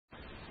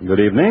Good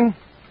evening.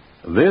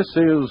 This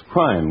is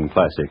Crime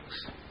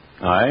Classics.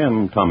 I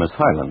am Thomas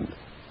Hyland.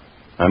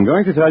 I'm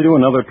going to tell you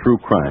another true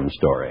crime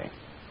story.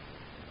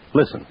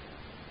 Listen.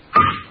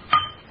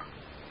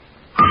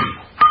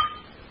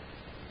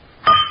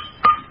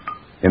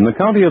 In the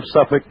county of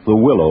Suffolk, the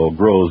willow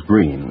grows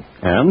green,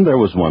 and there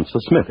was once a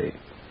smithy.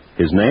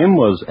 His name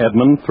was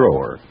Edmund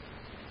Thrower.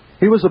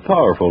 He was a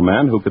powerful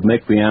man who could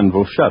make the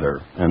anvil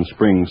shudder and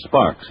spring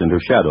sparks into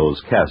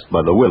shadows cast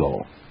by the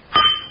willow.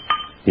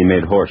 He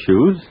made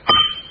horseshoes.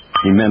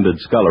 He mended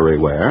scullery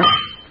ware.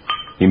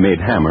 He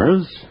made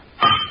hammers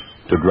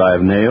to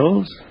drive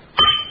nails,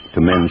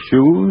 to mend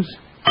shoes,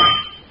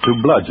 to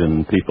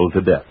bludgeon people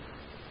to death.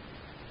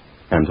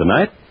 And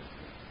tonight,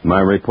 my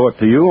report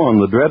to you on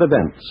the dread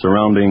events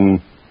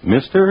surrounding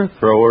Mr.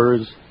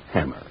 Thrower's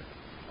hammer.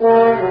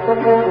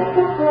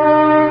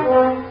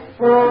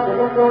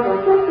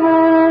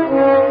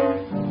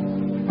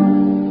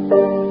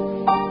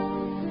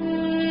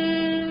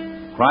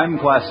 Crime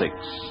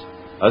Classics,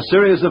 a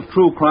series of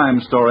true crime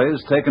stories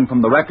taken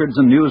from the records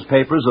and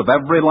newspapers of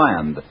every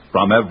land,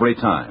 from every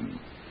time.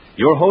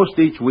 Your host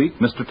each week,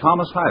 Mr.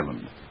 Thomas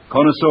Hyland,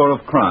 connoisseur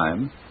of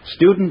crime,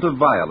 student of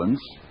violence,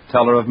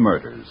 teller of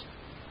murders.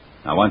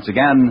 Now, once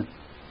again,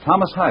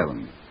 Thomas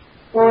Hyland.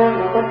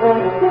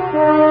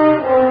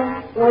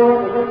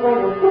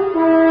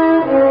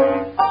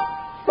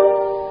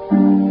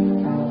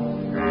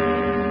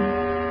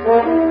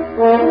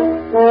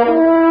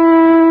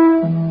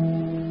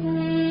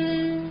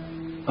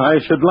 I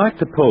should like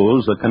to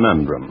pose a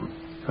conundrum.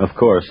 Of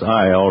course,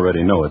 I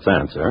already know its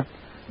answer,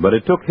 but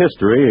it took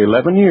history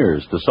 11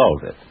 years to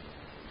solve it.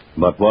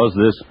 But was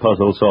this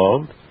puzzle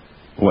solved?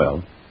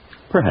 Well,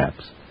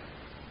 perhaps.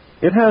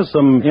 It has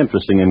some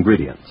interesting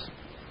ingredients.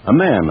 A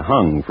man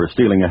hung for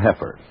stealing a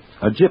heifer,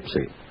 a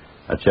gypsy,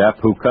 a chap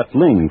who cut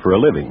ling for a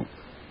living,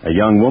 a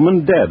young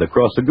woman dead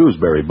across a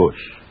gooseberry bush,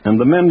 and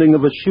the mending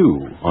of a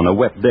shoe on a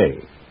wet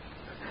day.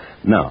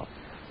 Now,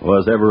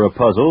 was ever a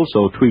puzzle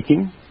so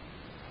tweaking?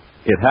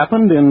 It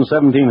happened in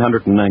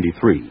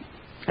 1793,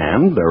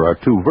 and there are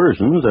two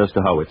versions as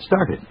to how it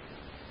started.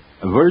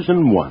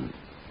 Version 1.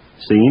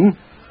 Scene,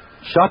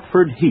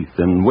 Shotford Heath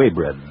in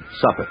Weybread,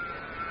 Suffolk,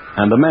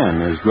 and a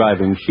man is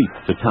driving sheep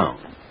to town.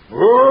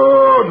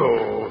 Oh,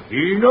 no.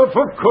 Enough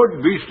of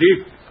cod,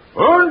 beastie.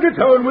 On to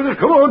town with us,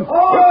 come on.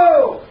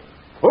 Oh!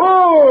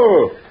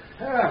 Oh!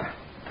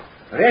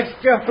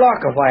 Rest your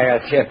flock a while,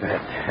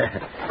 shepherd.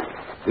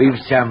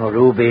 We've some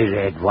ruby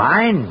red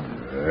wine.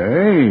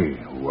 Hey,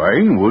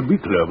 wine would be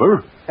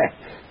clever.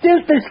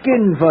 Tilt the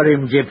skin for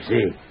him,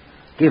 gypsy.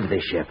 Give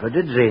the shepherd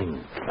a drink.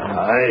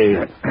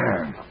 Aye.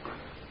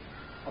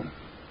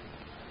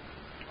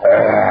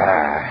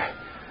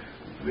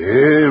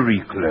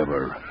 Very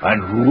clever.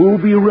 And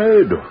ruby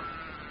red.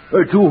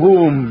 To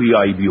whom be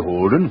I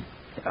beholden?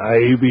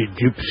 I be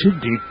Gypsy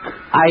Dick.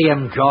 I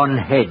am John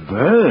Head.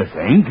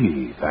 Thank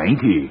ye.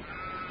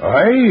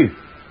 I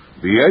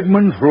be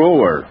Edmund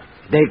Thrower.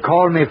 They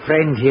call me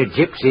friend here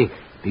Gypsy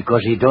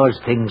because he does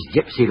things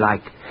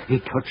gypsy-like. He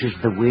touches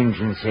the winds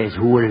and says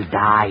who will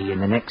die in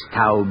the next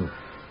town.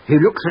 He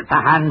looks at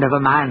the hand of a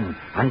man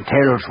and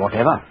tells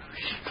whatever.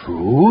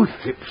 Truth?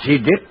 Gypsy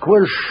Dick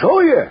will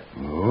show you.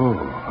 Oh,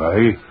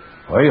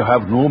 I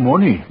have no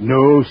money.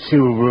 No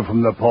silver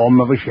from the palm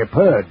of a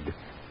shepherd.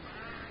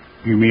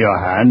 Give me a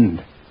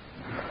hand.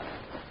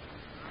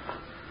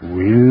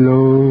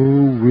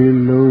 Willow,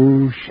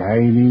 willow,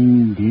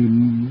 shining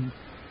dim,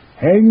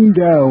 hang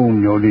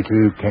down your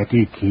little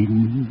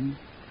cattykin.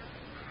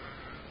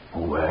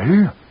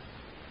 Well,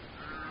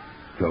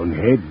 John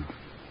Head,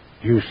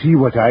 do you see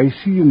what I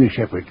see in the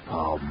shepherd's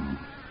palm?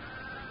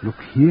 Look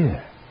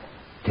here.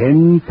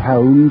 10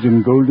 pounds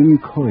in golden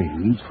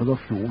coins for the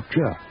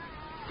future.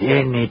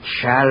 Then it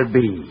shall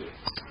be.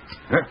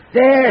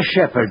 There,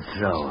 shepherd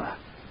Thrower.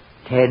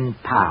 10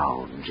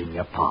 pounds in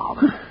your palm,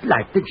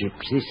 like the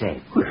gypsy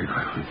said.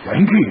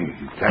 Thank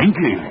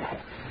you.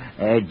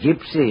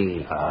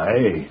 Gypsy.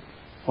 Aye.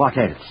 What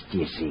else do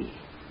you see?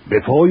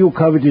 Before you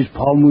covered his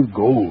palm with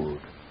gold,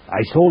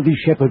 I saw the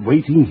shepherd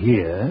waiting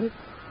here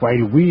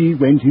while we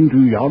went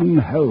into yon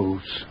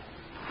house.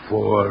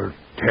 For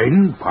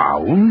 10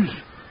 pounds?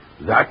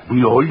 That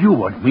be all you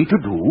want me to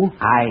do?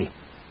 Aye.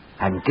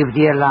 And give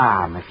the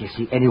alarm if you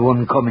see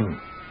anyone coming.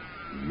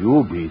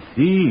 You be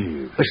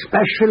thief.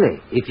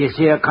 Especially if you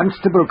see a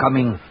constable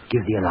coming,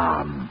 give the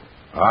alarm.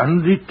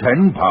 And the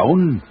 10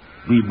 pound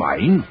be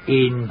mine?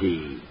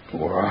 Indeed.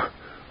 Oh,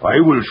 I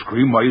will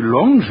scream my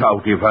lungs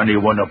out if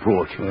anyone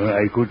approach.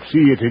 I could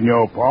see it in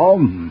your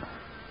palm.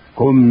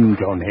 Come,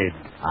 John Head.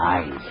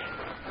 Aye.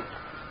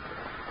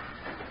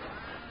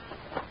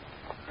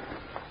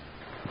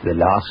 The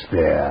lass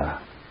there,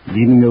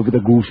 leaning over the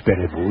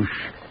gooseberry bush.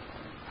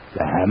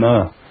 The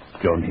hammer,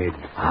 John Head.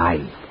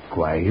 Aye.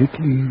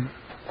 Quietly.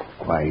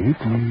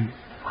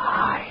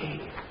 Aye.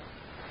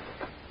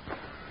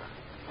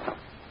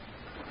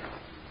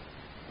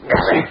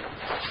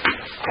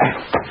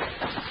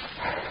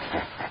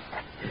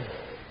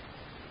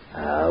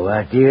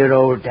 Our dear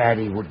old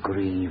daddy would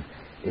grieve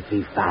if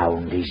he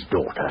found his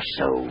daughter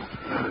so.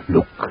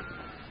 Look,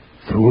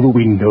 through the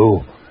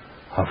window.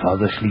 Her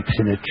father sleeps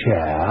in a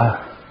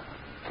chair.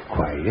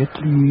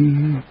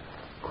 Quietly,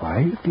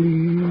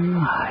 quietly.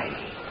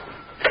 Aye.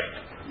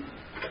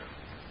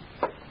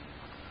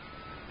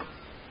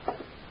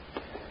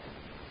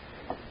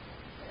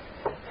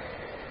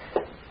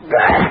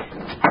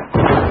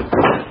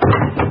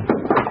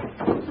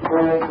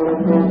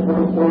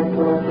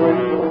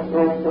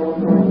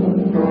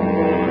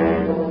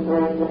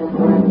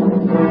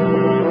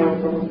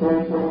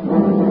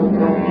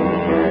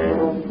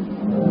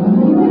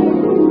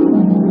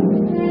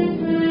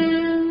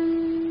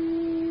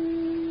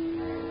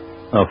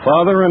 A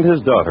father and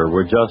his daughter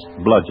were just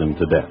bludgeoned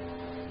to death.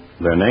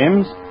 Their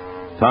names?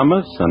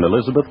 Thomas and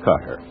Elizabeth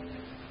Carter.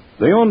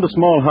 They owned a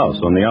small house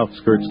on the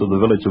outskirts of the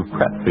village of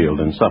Cratfield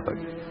in Suffolk,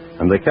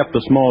 and they kept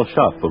a small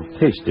shop of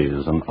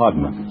tasties and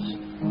oddments.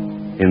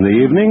 In the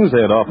evenings,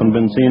 they had often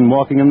been seen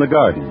walking in the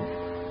garden,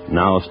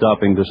 now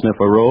stopping to sniff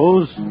a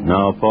rose,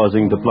 now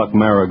pausing to pluck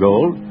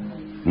marigold,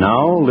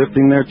 now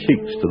lifting their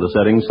cheeks to the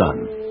setting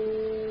sun.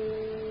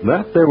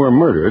 That they were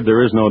murdered,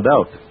 there is no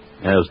doubt.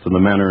 As to the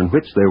manner in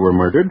which they were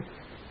murdered,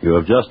 you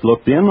have just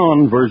looked in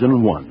on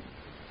version 1.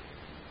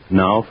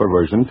 Now for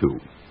version 2.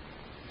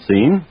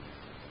 Scene?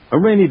 A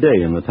rainy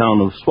day in the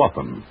town of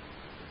Swaffham.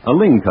 A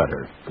ling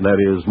cutter, that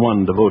is,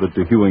 one devoted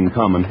to hewing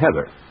common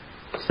heather,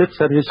 sits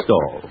at his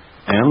stall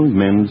and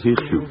mends his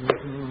shoe.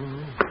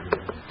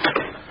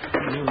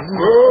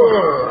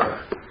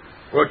 Oh,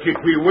 what it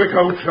be wet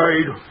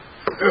outside?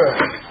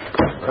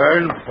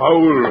 And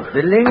foul.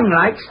 The ling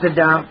likes the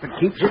damp, but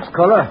keeps its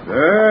colour.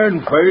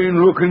 And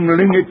fine-looking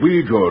ling it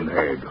be, John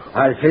Head.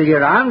 I'll fill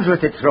your arms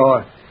with it,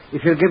 Thrower,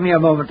 if you'll give me a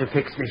moment to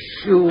fix this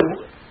shoe.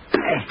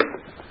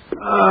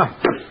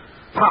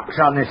 Pops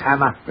on this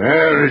hammer.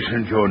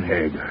 Listen, John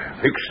Head.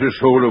 Fix the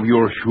sole of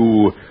your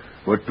shoe,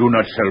 but do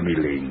not sell me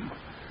ling.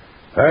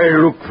 I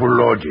look for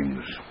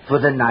lodgings. For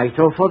the night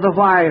or for the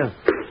while?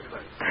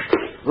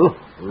 Oh,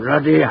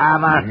 ruddy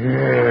hammer.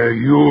 Yeah,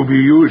 you'll be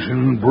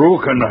using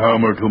broken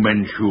hammer to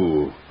mend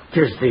shoe.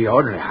 'Tis the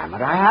only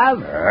hammer I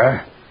have.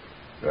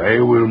 I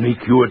will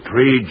make you a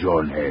trade,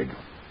 John Head.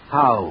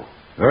 How?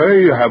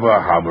 I have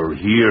a hammer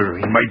here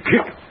in my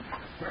kit.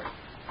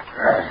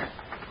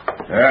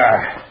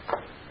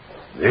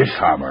 This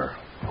hammer.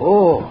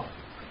 Oh,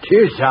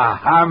 'tis a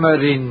hammer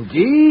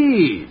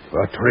indeed.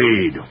 A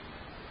trade.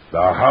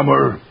 The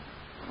hammer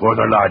for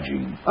the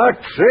lodging. A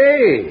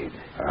trade?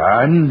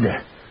 And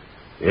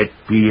it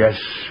be a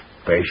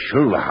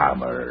special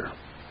hammer.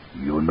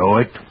 You know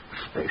it?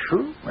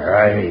 Special?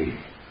 Aye.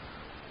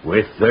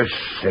 With the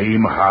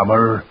same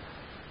hammer,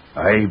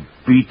 I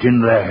beat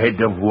in the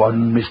head of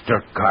one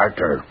Mr.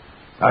 Carter.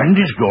 And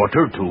his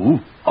daughter, too.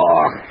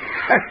 Oh,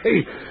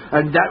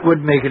 and that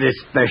would make it a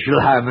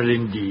special hammer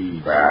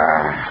indeed.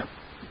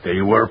 They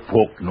were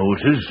poke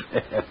noses.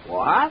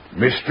 What?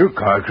 Mr.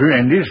 Carter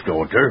and his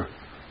daughter,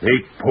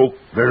 they poked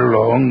their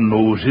long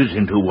noses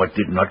into what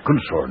did not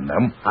concern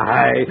them.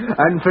 Aye,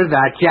 and for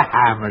that you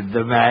hammered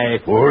them, eh?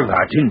 For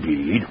that,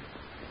 indeed.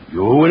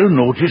 You will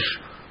notice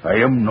I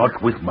am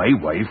not with my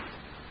wife.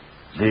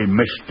 The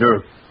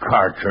Mr.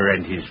 Carter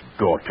and his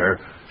daughter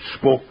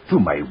spoke to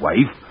my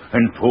wife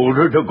and told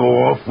her to go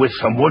off with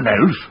someone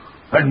else,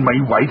 and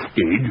my wife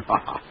did.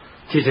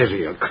 'Tis a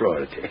real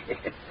cruelty.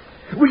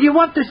 Will you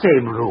want the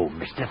same room,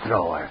 Mr.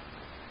 Thrower?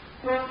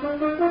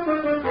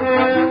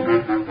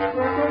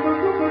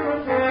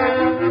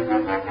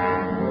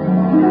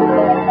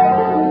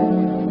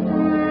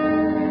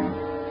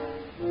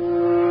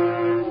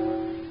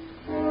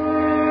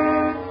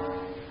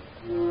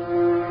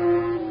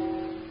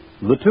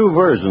 The two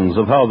versions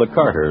of how the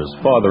Carters,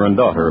 father and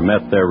daughter,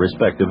 met their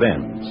respective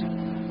ends.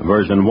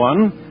 Version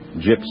 1,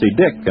 Gypsy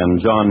Dick and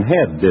John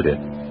Head did it.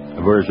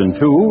 Version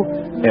 2,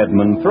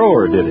 Edmund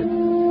Thrower did it.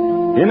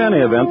 In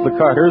any event, the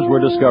Carters were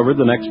discovered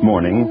the next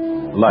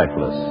morning,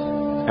 lifeless.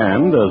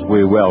 And, as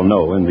we well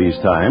know in these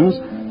times,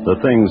 the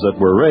things that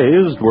were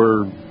raised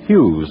were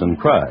hues and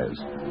cries.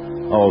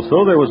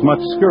 Also, there was much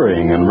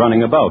scurrying and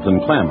running about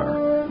and clamor.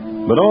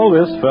 But all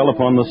this fell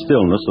upon the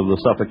stillness of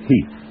the Suffolk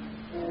heath.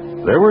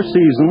 There were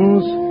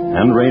seasons,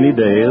 and rainy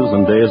days,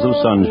 and days of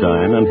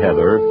sunshine and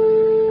heather,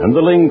 and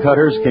the ling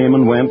cutters came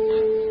and went,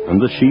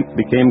 and the sheep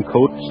became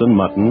coats and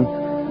mutton,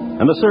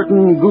 and a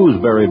certain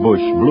gooseberry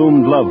bush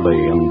bloomed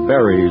lovely, and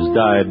berries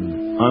died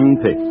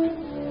unpicked.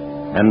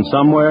 And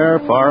somewhere,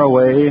 far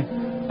away,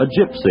 a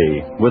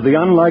gypsy with the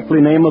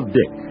unlikely name of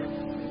Dick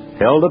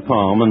held a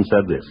palm and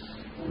said this: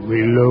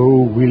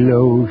 Willow,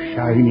 willow,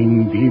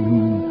 shining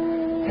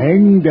dim,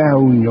 hang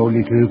down your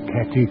little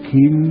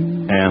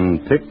catechin.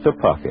 And picked a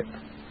pocket.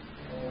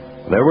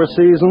 There were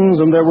seasons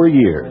and there were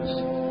years.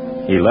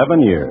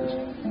 11 years.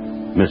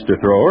 Mr.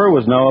 Thrower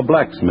was now a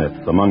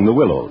blacksmith among the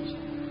willows.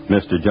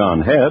 Mr.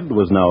 John Head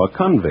was now a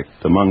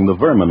convict among the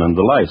vermin and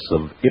the lice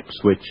of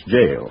Ipswich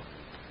jail.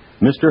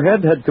 Mr.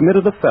 Head had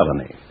committed a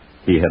felony.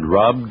 He had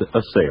robbed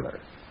a sailor.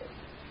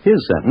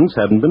 His sentence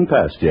hadn't been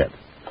passed yet,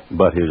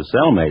 but his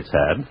cellmates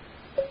had.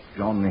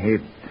 John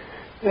Head.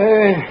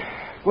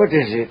 What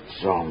is it,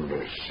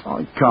 Saunders?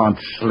 I can't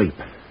sleep.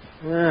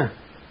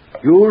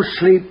 You'll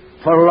sleep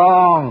for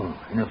long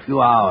in a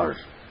few hours.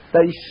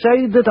 They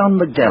say that on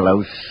the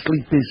gallows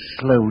sleep is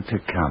slow to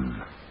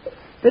come,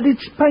 that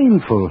it's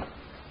painful.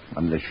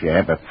 Unless you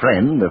have a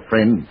friend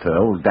to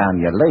hold down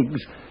your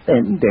legs,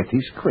 then death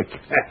is quick.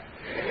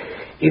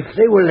 If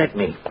they will let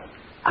me,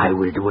 I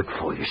will do it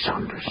for you,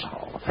 Saunders.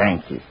 Oh,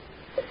 thank you.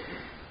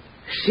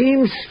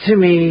 Seems to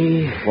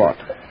me... What?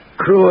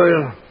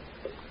 Cruel.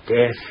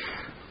 Death.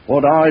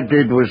 What I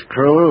did was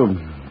cruel.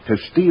 To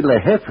steal a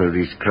heifer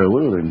is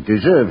cruel and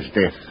deserves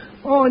death.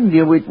 I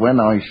knew it when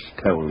I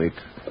stole it.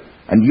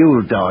 And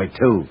you'll die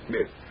too.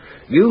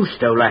 You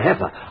stole a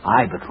heifer.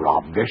 I but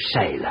robbed a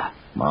sailor.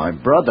 My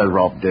brother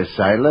robbed a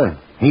sailor.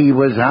 He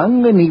was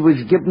hung and he was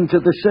given to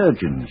the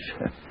surgeons.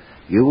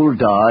 You'll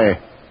die.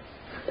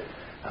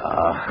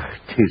 Ah,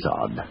 'tis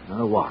odd.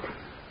 What?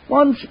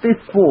 Once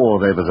before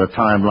there was a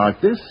time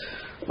like this.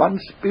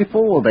 Once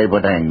before they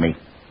would hang me.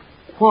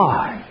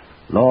 Why?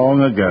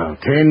 Long ago,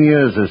 10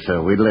 years or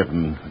so,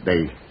 11,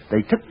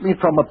 they took me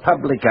from a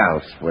public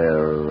house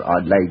where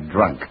I'd laid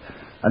drunk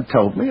and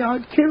told me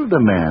I'd killed a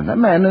man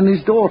and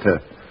his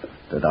daughter,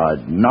 that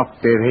I'd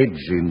knocked their heads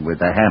in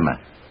with a hammer.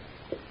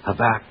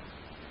 About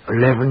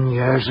 11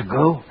 years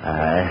ago?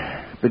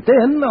 But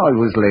then I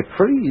was let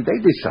free. They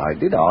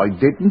decided I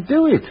didn't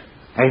do it.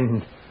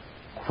 And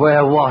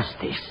where was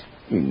this?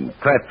 In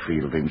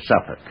Cratfield in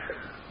Suffolk.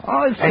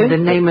 And the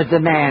name of the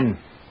man?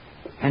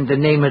 And the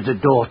name of the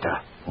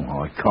daughter?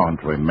 Oh, I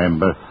can't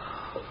remember.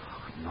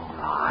 Nor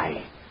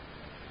I.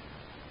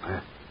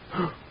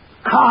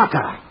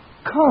 Carter!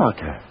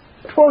 Carter?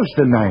 'Twas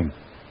the name.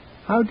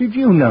 How did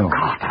you know?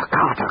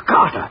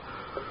 Carter.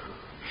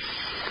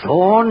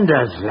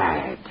 Saunders,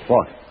 lad.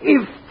 What?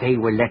 If they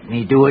will let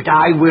me do it,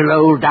 I will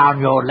hold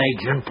down your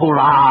legs and pull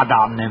hard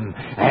on them,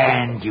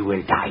 and you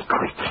will die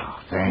quick.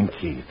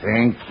 Thank you.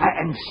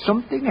 And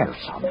something else,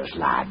 Saunders,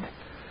 lad.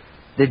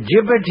 The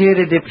gibbet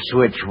here at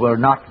Ipswich will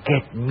not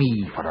get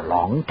me for a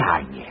long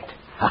time yet.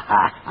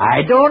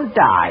 I don't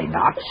die,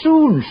 not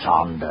soon,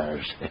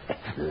 Saunders,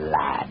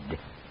 lad.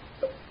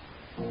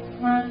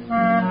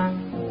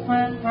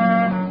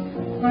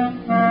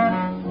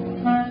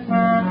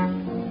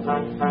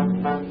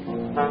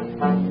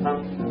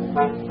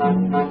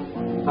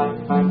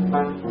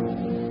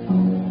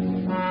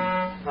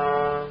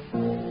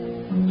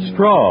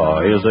 Straw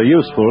is a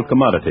useful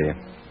commodity.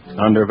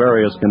 Under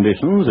various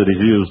conditions, it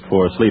is used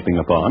for sleeping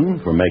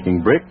upon, for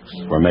making bricks,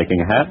 for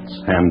making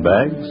hats,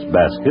 handbags,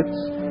 baskets,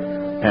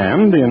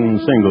 and in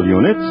single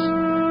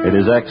units, it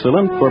is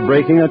excellent for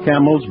breaking a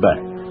camel's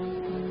back.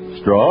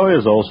 Straw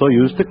is also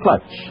used to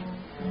clutch.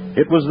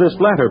 It was this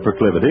latter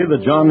proclivity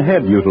that John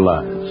Head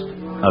utilized.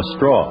 A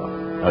straw,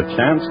 a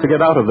chance to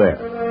get out of there.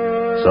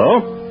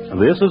 So,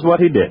 this is what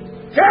he did.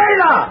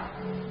 Jailer!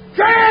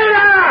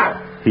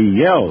 Jailer! He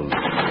yelled.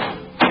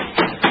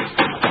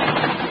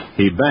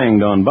 He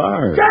banged on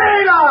bars.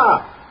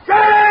 Jailer!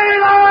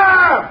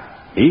 Jailer!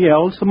 He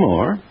yelled some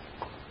more.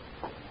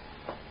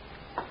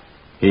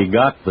 He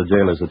got the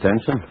jailer's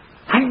attention.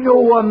 I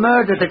know a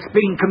murder that's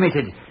been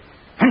committed,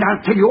 and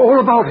I'll tell you all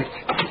about it.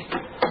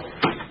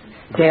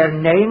 Their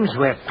names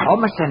were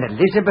Thomas and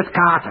Elizabeth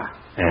Carter.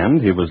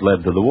 And he was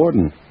led to the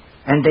warden.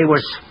 And they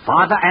was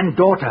father and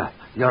daughter,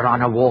 Your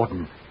Honor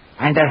Warden.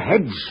 And their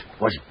heads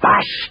was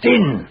bashed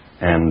in.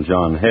 And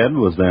John Head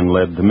was then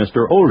led to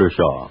Mr.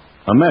 Oldershaw,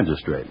 a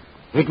magistrate.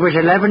 It was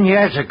 11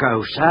 years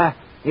ago, sir,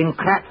 in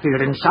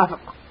Cratfield in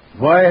Suffolk.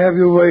 Why have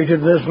you waited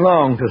this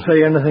long to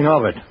say anything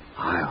of it?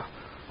 I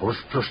was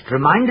just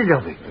reminded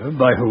of it.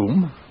 By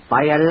whom?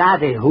 By a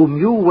laddie whom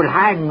you will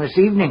hang this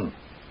evening.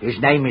 His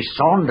name is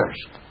Saunders.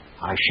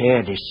 I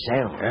shared his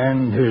cell.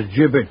 And his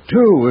gibbet,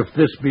 too, if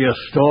this be a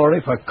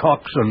story for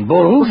cocks and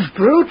bulls.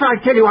 Truth,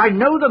 I tell you, I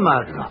know the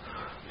murderer.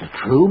 The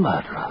true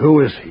murderer.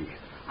 Who is he?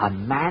 A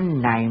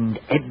man named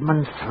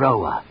Edmund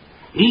Thrower.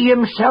 He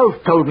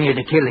himself told me of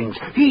the killings.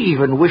 He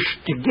even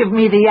wished to give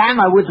me the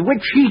hammer with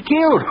which he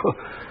killed.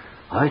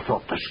 I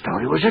thought the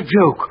story was a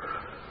joke,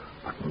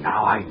 but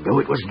now I know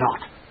it was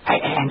not.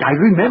 And I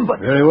remember.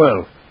 Very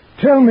well.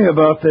 Tell me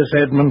about this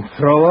Edmund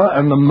Thrower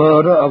and the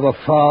murder of a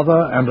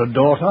father and a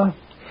daughter.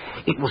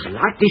 It was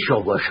like this,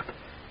 your worship.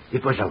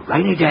 It was a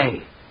rainy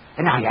day,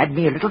 and I had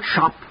me a little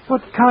shop.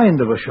 What kind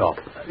of a shop?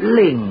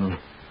 Ling.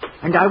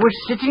 And I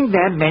was sitting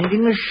there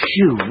mending a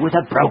shoe with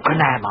a broken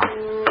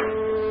hammer.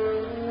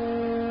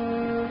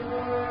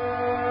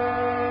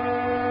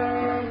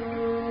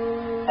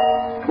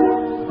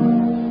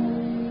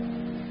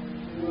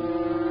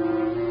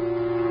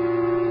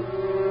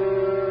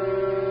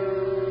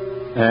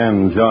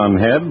 And John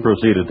Head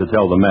proceeded to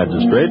tell the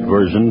magistrate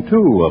version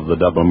 2 of the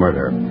double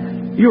murder.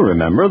 You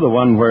remember the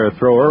one where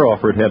Thrower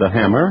offered Head a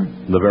hammer,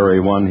 the very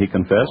one he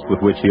confessed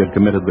with which he had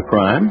committed the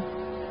crime?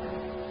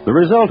 The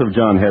result of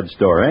John Head's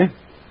story,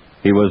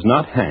 he was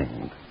not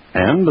hanged,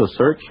 and the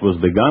search was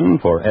begun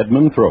for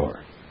Edmund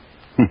Thrower.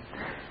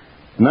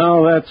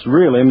 Now that's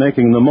really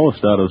making the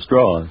most out of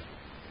straws,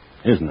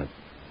 isn't it?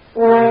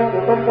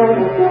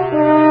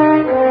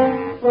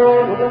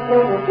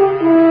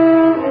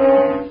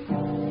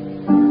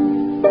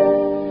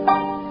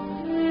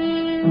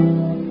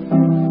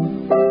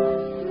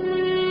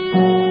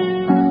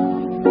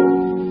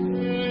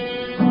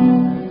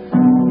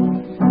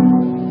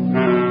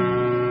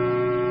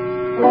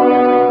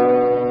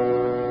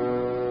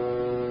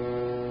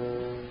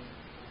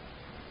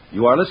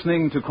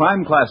 listening to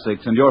Crime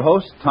Classics and your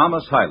host,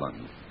 Thomas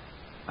Hyland.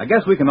 I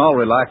guess we can all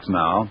relax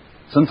now.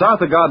 Since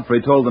Arthur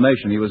Godfrey told the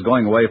nation he was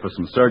going away for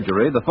some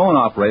surgery, the phone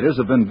operators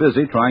have been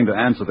busy trying to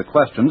answer the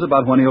questions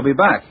about when he'll be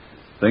back.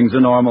 Things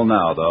are normal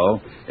now, though.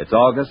 It's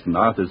August, and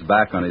Arthur's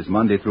back on his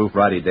Monday through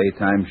Friday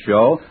daytime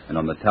show and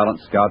on the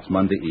Talent Scouts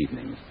Monday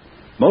evenings.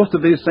 Most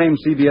of these same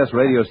CBS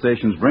radio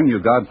stations bring you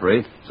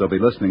Godfrey, so be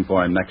listening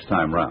for him next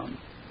time round.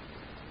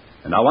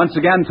 And now, once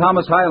again,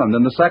 Thomas Hyland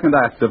in the second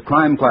act of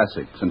Crime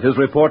Classics and his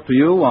report to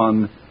you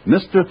on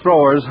Mr.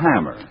 Thrower's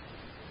Hammer.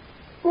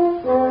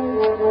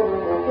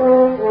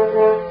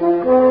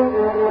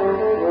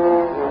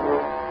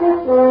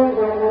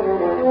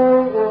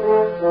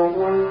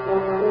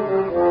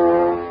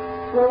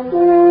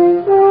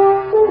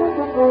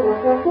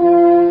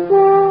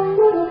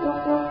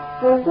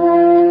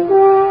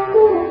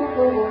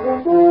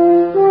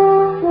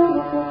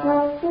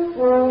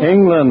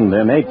 England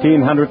in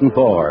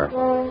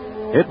 1804.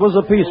 It was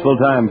a peaceful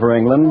time for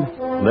England.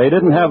 They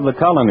didn't have the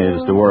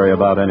colonies to worry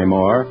about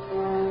anymore.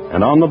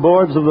 And on the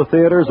boards of the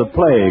theaters, a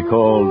play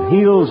called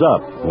Heels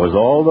Up was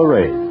all the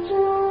rage.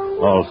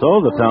 Also,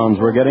 the towns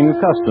were getting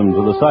accustomed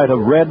to the sight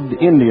of red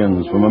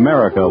Indians from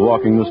America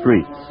walking the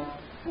streets.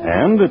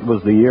 And it was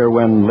the year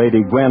when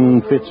Lady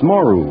Gwen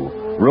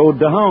Fitzmorue rode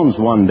to hounds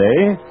one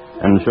day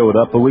and showed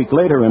up a week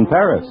later in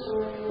Paris,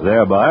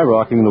 thereby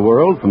rocking the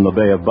world from the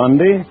Bay of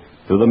Bundy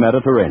to the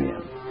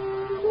Mediterranean.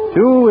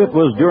 Too, it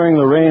was during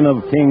the reign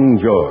of King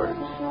George.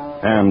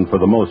 And for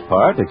the most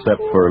part, except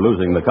for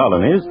losing the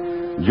colonies,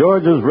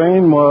 George's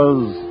reign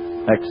was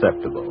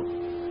acceptable.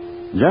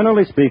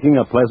 Generally speaking,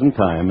 a pleasant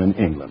time in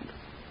England.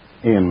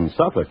 In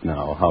Suffolk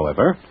now,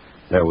 however,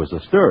 there was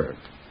a stir.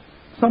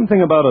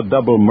 Something about a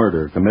double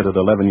murder committed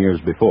 11 years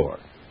before.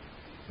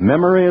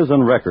 Memories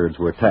and records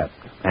were tapped,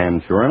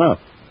 and sure enough,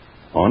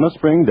 on a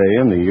spring day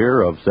in the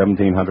year of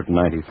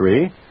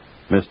 1793,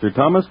 Mr.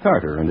 Thomas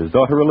Carter and his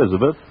daughter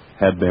Elizabeth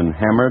had been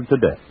hammered to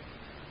death.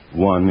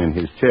 One in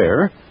his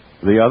chair,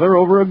 the other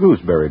over a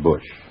gooseberry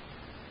bush.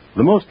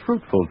 The most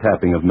fruitful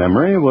tapping of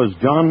memory was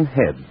John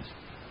Heads,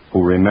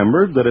 who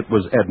remembered that it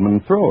was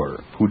Edmund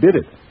Thrower who did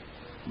it.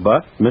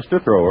 But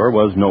Mr. Thrower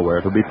was nowhere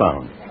to be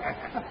found.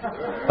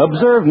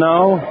 Observe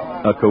now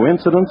a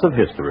coincidence of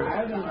history.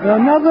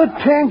 Another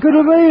tankard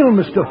of ale,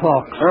 Mr.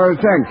 Fox. Oh,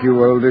 thank you,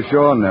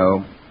 Oldershaw.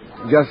 No,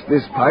 just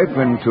this pipe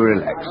and to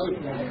relax.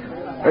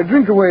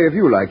 Drink away if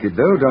you like it,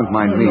 though. Don't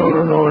mind me.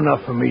 No,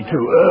 enough for me,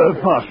 too.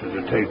 Pass me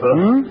the taper.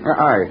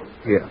 Aye,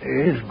 here.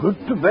 It's good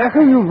tobacco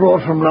you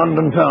brought from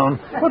London town.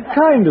 What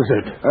kind is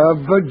it?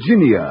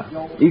 Virginia.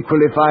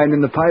 Equally fine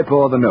in the pipe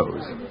or the nose.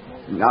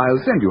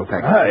 I'll send you a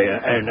packet. Aye,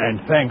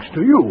 and thanks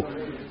to you.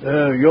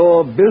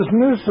 Your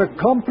business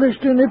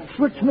accomplished in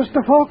Ipswich,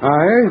 Mr. Fox?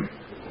 Aye.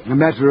 A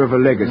matter of a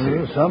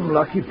legacy. Some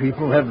lucky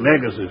people have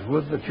legacies.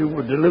 Would that you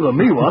would deliver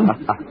me one.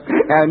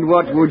 And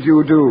what would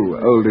you do,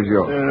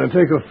 Oldershaw?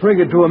 Take a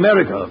frigate to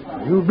America.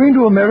 You've been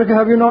to America,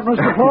 have you not,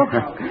 Mr. Fox?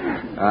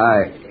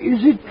 Aye.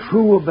 Is it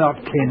true about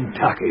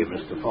Kentucky,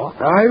 Mr. Fox?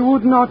 I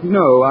would not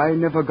know. I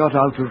never got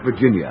out of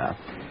Virginia.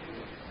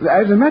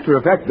 As a matter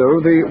of fact, though,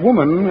 the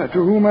woman to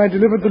whom I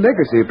delivered the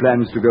legacy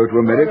plans to go to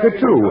America,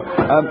 too.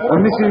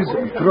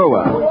 Mrs.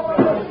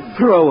 Thrower.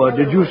 Thrower,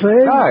 did you say?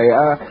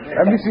 Aye,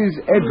 Mrs.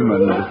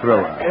 Edmund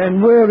Thrower.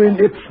 And where in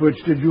Ipswich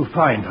did you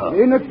find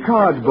her? In a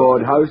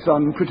cardboard house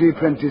on Pretty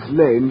Prentice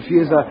Lane. She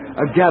is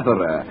a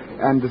gatherer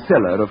and a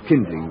seller of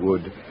kindling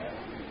wood.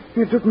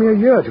 It took me a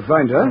year to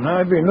find her. And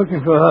I've been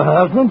looking for her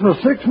husband for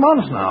 6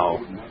 months now.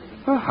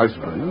 Her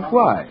husband?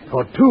 Why?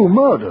 For 2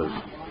 murders.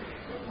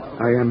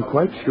 I am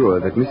quite sure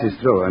that Mrs.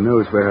 Thrower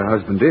knows where her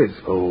husband is.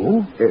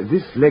 Oh?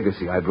 This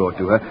legacy I brought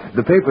to her,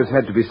 the papers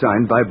had to be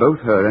signed by both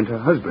her and her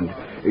husband.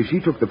 She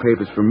took the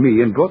papers from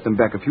me and brought them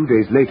back a few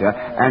days later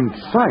and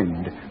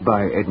signed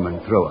by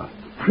Edmund Thrower.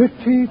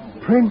 Pretty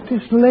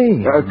Prentice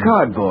Lane. A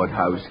cardboard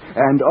house,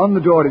 and on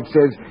the door it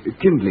says,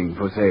 kindling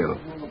for sale.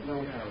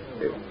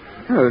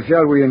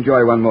 Shall we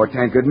enjoy one more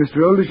tankard,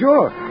 Mr.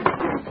 Oldershaw?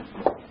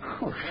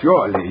 Oh,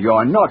 surely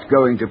you're not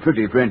going to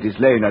Pretty Prentice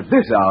Lane at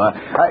this hour.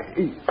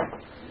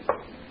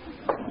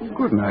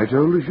 Good night,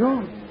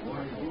 Oldershaw.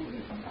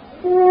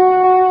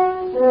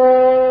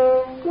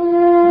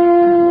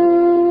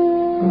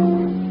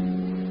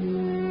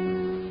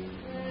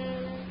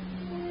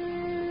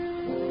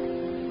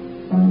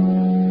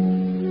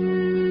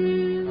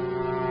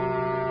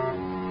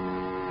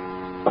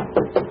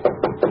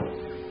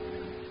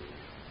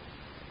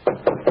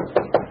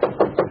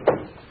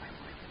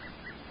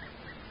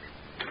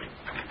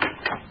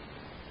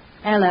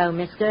 Hello,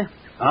 mister.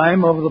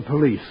 I'm of the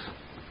police.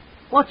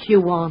 What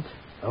you want?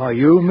 Are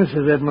you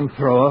Mrs. Edmund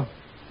Thrower?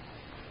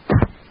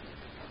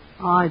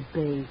 I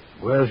be.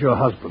 Where's your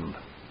husband?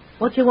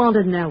 What you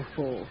wanted now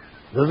for?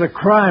 There's a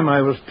crime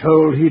I was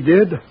told he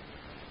did.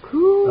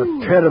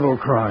 Cool. A terrible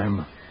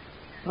crime.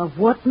 Of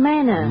what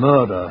manner?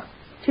 Murder.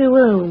 To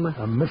whom?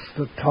 A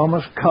Mr.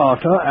 Thomas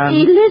Carter and...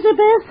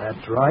 Elizabeth?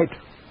 That's right.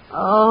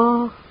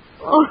 Oh.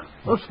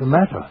 What's the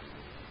matter?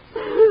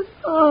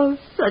 Oh,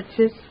 such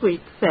a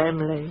sweet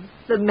family.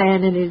 The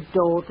man and his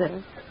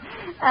daughter.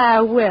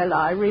 Ah, well,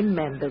 I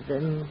remember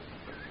them.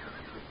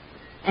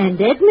 And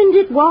Edmund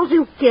it was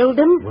who killed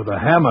him? With a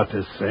hammer,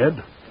 'tis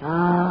said.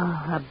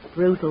 Ah, a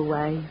brutal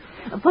way.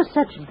 For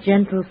such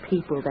gentle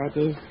people, that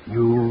is.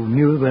 You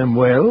knew them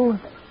well?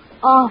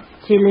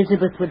 Oft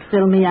Elizabeth would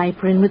fill me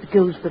apron with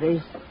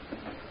gooseberries.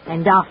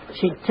 And oft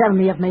she'd tell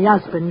me of my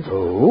husband.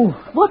 Oh?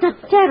 What a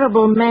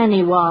terrible man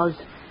he was.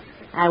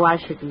 How I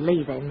should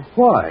leave him.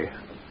 Why?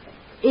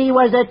 He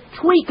was a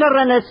tweaker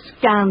and a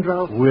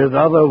scoundrel. With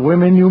other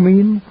women, you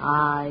mean?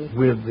 Aye.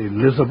 With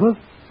Elizabeth?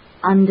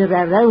 Under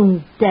her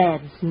own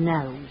dad's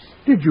nose.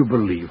 Did you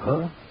believe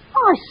her?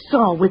 I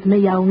saw with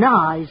me own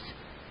eyes.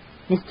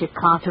 Mr.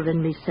 Carter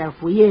and myself,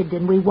 we hid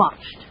and we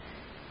watched.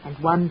 And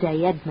one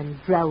day Edmund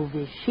drove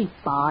his sheep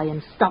by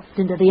and stopped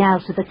into the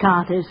house of the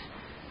Carters.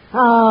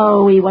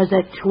 Oh, he was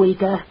a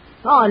tweaker.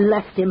 I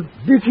left him.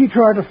 Did he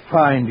try to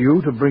find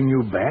you to bring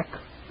you back?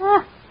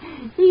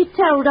 He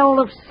told all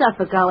of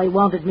Suffolk how he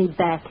wanted me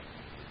back.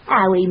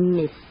 How he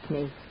missed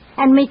me.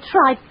 And me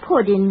tried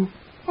pudding.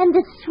 And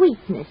the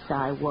sweetness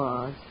I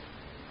was.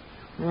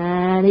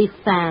 And he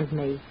found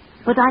me.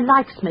 But I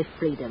likes my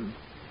freedom.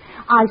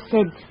 I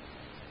said...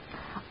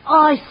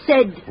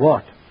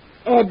 What?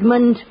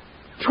 Edmund,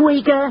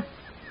 tweaker,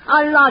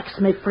 I likes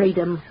my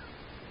freedom.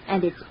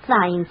 And it's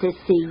plain to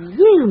see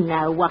you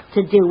know what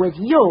to do with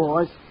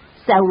yours,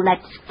 so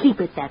let's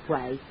keep it that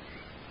way.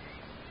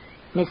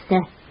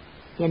 Mister,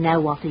 you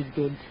know what he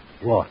did?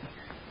 What?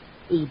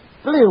 He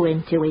blew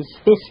into his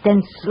fist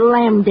and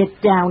slammed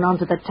it down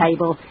onto the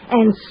table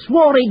and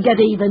swore he'd get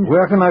even.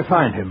 Where can I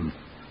find him?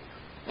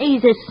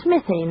 He's a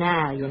smithy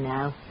now, you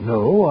know.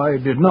 No, I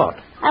did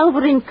not.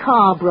 Over in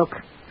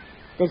Carbrook.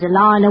 There's a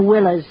line of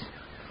willows.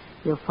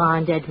 You'll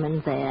find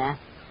Edmund there,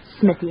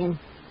 smithying.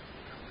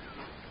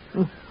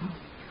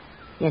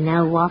 You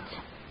know what?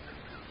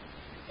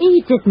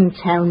 He didn't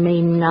tell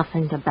me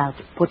nothing about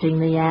putting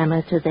the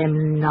hammer to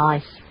them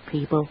nice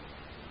people.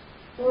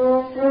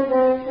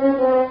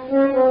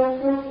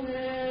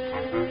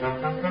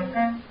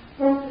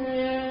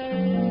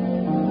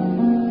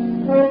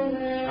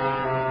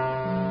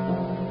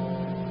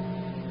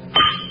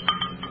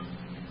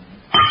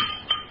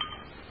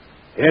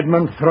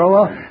 Edmund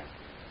Thrower?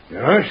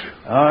 Yes?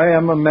 I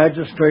am a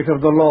magistrate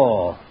of the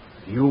law.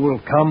 You will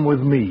come with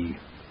me.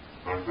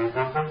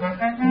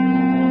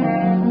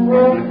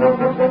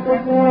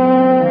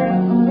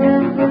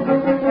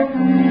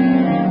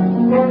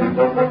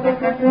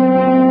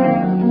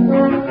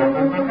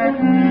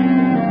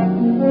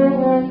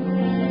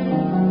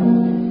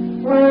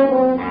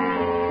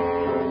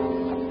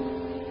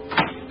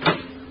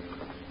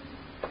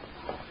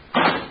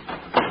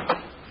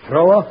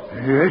 Thrower?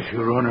 Yes,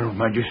 Your Honor,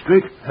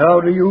 Magistrate.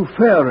 How do you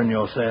fare in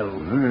your cell?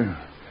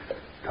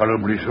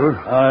 Tolerably, sir.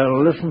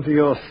 I'll listen to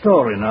your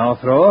story now,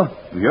 Thrower.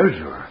 Yes,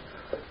 sir.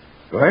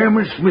 I am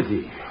a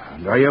smithy,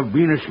 and I have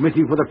been a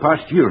smithy for the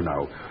past year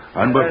now.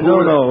 And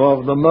before... No,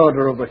 of the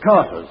murder of the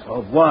Carters,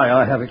 of why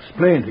I have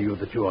explained to you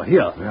that you are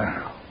here.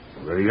 Yeah,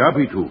 very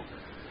happy to.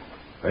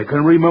 I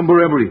can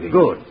remember everything.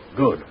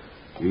 Good.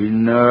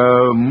 In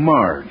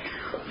March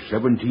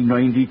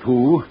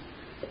 1792,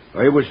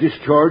 I was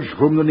discharged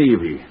from the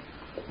Navy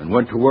and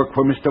went to work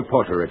for Mr.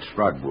 Potter at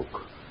Stradbrook,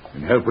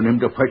 and helping him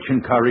to fetch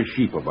and carry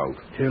sheep about.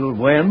 Till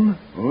when?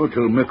 Oh,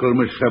 till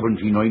Michaelmas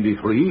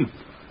 1793.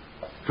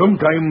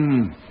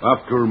 Sometime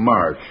after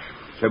March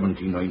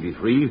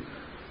 1793,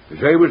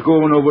 as I was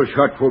going over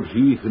Shotford's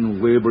Heath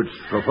in Weybridge,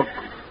 Suffolk,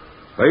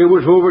 I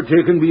was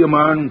overtaken by a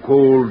man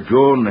called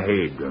John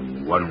Head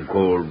and one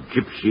called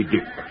Gypsy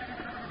Dick.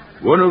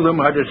 One of them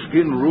had a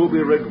skin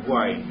ruby red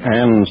wine.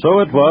 And so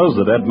it was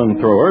that Edmund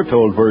Thrower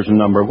told version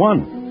number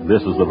 1.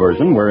 This is the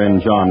version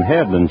wherein John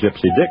Head and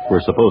Gypsy Dick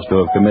were supposed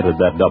to have committed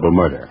that double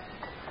murder.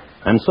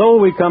 And so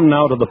we come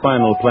now to the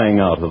final playing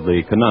out of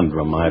the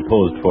conundrum I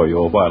posed for you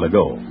a while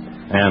ago,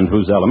 and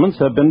whose elements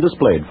have been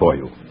displayed for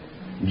you.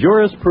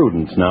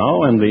 Jurisprudence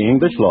now and the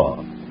English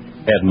law.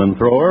 Edmund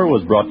Thrower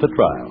was brought to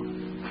trial.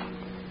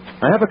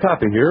 I have a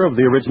copy here of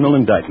the original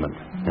indictment,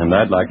 and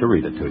I'd like to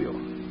read it to you.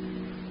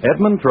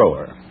 Edmund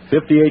Thrower,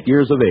 58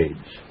 years of age,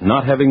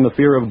 not having the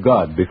fear of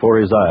God before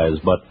his eyes,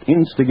 but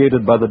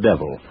instigated by the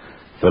devil,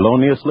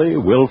 feloniously,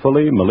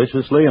 willfully,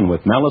 maliciously, and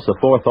with malice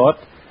aforethought,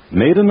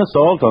 made an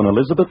assault on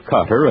Elizabeth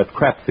Carter at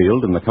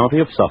Cratfield in the county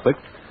of Suffolk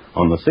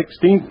on the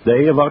 16th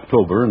day of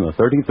October in the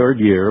 33rd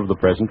year of the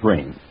present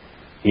reign.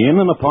 In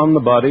and upon the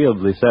body of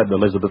the said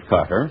Elizabeth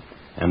Carter,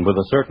 and with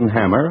a certain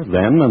hammer,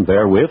 then and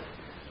therewith,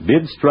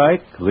 did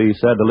strike the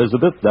said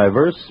Elizabeth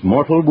divers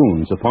mortal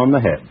wounds upon the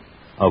head,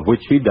 of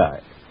which she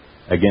died,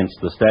 against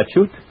the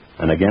statute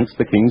and against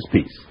the king's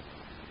peace.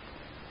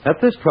 At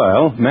this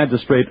trial,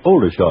 Magistrate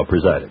Oldershaw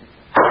presided.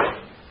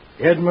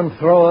 Edmund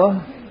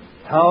Thrower,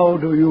 how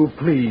do you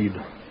plead?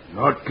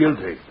 Not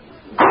guilty.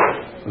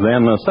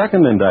 Then a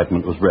second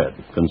indictment was read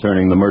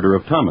concerning the murder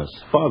of Thomas,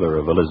 father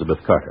of Elizabeth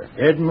Carter.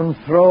 Edmund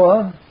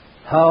Thrower,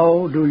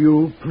 how do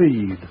you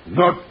plead?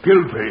 Not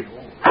guilty.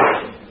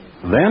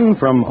 Then,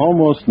 from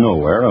almost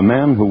nowhere, a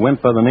man who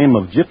went by the name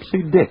of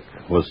Gypsy Dick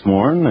was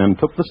sworn and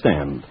took the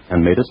stand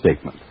and made a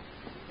statement.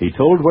 He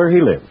told where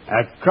he lived.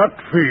 At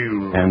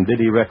Crutfield. And did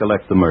he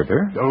recollect the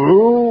murder?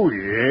 Oh,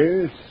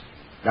 yes.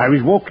 I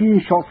was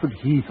walking Shotford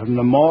Heath on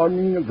the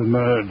morning of the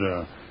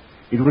murder.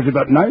 It was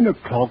about 9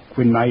 o'clock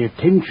when my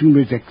attention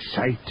was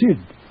excited.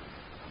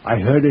 I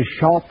heard a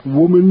sharp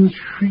woman's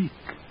shriek,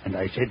 and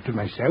I said to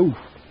myself,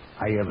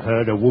 I have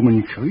heard a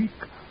woman shriek,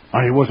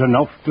 and it was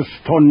enough to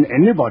stun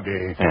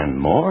anybody. And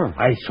more?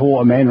 I saw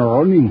a man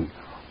running,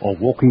 or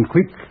walking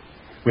quick,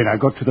 when I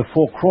got to the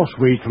 4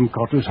 crossways from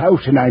Cotter's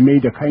house, and I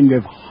made a kind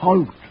of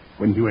halt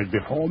when he was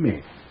before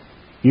me.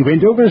 He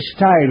went over a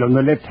stile on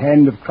the left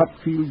hand of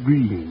Crutfield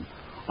Green,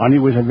 and it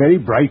was a very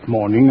bright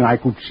morning, and I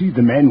could see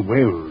the man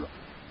well.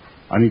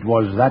 And it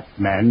was that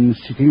man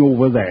sitting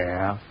over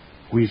there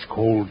who is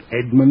called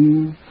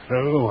Edmund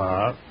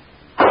Thrower.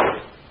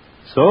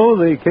 So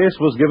the case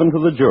was given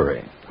to the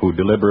jury, who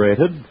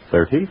deliberated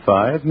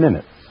 35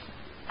 minutes.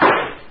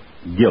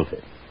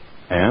 Guilty.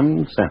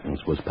 And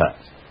sentence was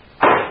passed.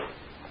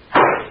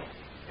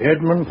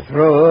 Edmund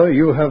Thrower,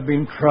 you have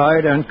been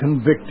tried and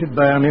convicted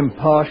by an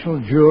impartial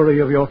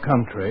jury of your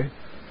country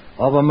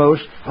of a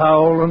most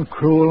foul and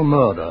cruel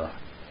murder.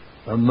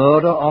 A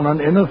murder on an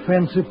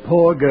inoffensive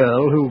poor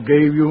girl who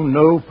gave you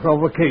no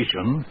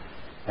provocation,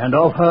 and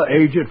of her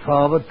aged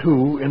father,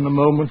 too, in the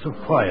moments of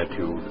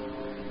quietude.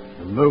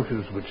 The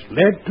motives which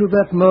led to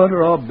that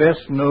murder are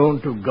best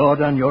known to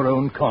God and your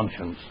own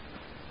conscience.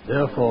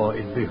 Therefore,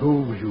 it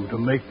behooves you to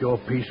make your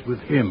peace with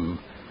him,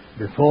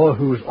 before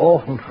whose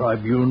awful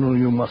tribunal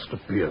you must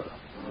appear.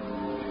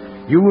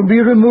 You will be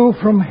removed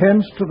from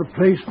hence to the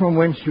place from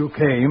whence you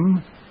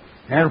came,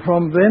 and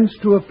from thence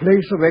to a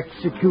place of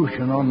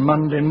execution on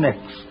Monday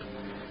next,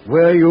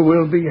 where you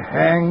will be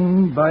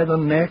hanged by the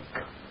neck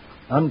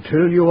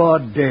until you are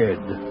dead,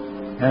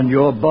 and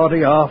your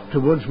body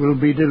afterwards will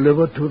be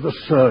delivered to the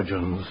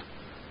surgeons,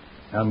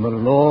 and the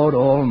Lord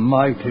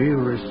Almighty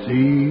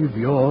receive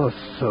your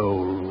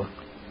soul.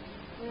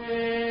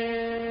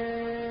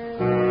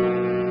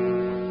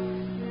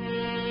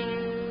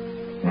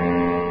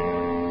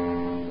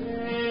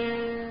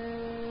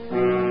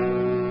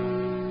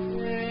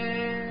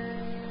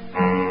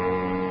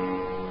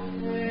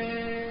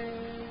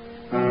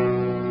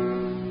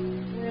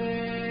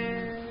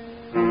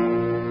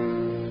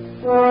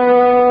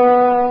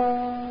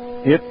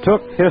 It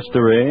took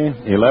history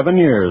 11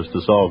 years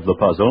to solve the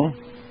puzzle,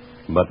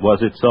 but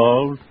was it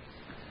solved?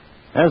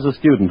 As a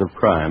student of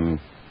crime,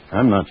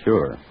 I'm not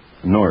sure,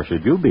 nor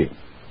should you be.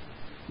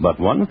 But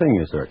one thing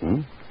is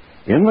certain.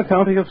 In the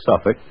county of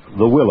Suffolk,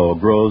 the willow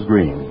grows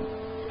green,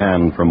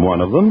 and from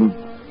one of them,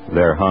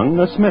 there hung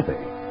a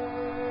smithy.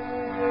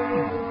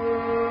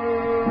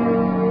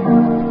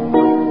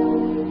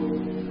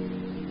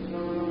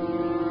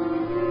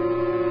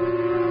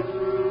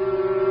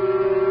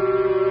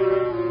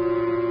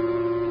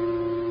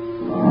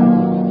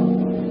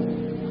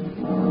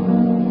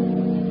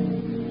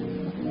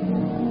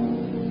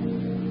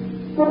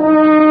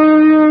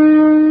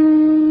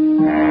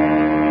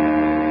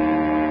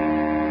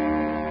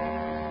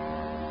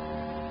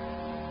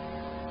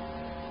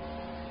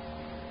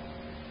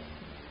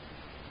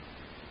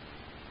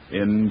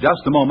 In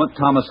just a moment,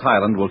 Thomas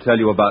Hyland will tell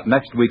you about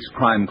next week's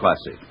crime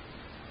classic.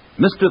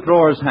 Mr.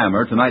 Thrower's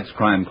Hammer, tonight's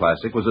crime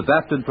classic, was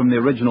adapted from the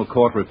original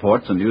court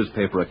reports and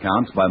newspaper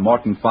accounts by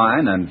Morton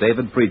Fine and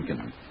David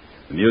Friedkin.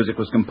 The music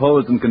was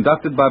composed and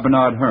conducted by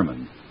Bernard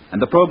Herrmann,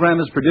 and the program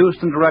is produced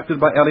and directed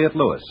by Elliott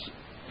Lewis.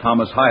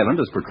 Thomas Hyland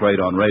is portrayed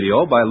on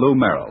radio by Lou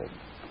Merrill.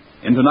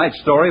 In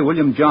tonight's story,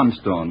 William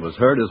Johnstone was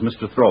heard as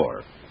Mr.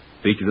 Thrower.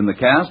 Featured in the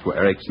cast were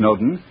Eric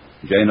Snowden,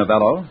 Jay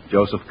Novello,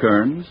 Joseph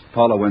Kearns,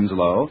 Paula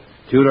Winslow,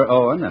 Tudor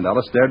Owen, and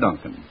Alistair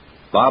Duncan.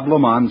 Bob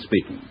Lamont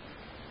speaking.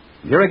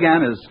 Here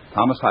again is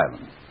Thomas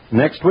Hyland.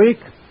 Next week,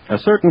 a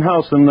certain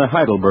house in the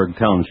Heidelberg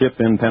Township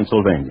in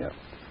Pennsylvania.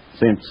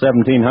 Since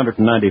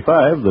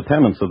 1795, the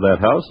tenants of that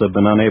house have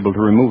been unable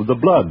to remove the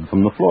blood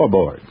from the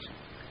floorboards.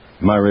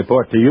 My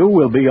report to you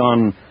will be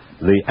on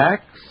the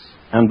Axe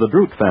and the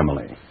Drute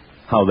family,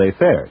 how they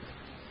fared.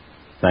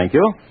 Thank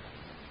you.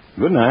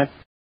 Good night.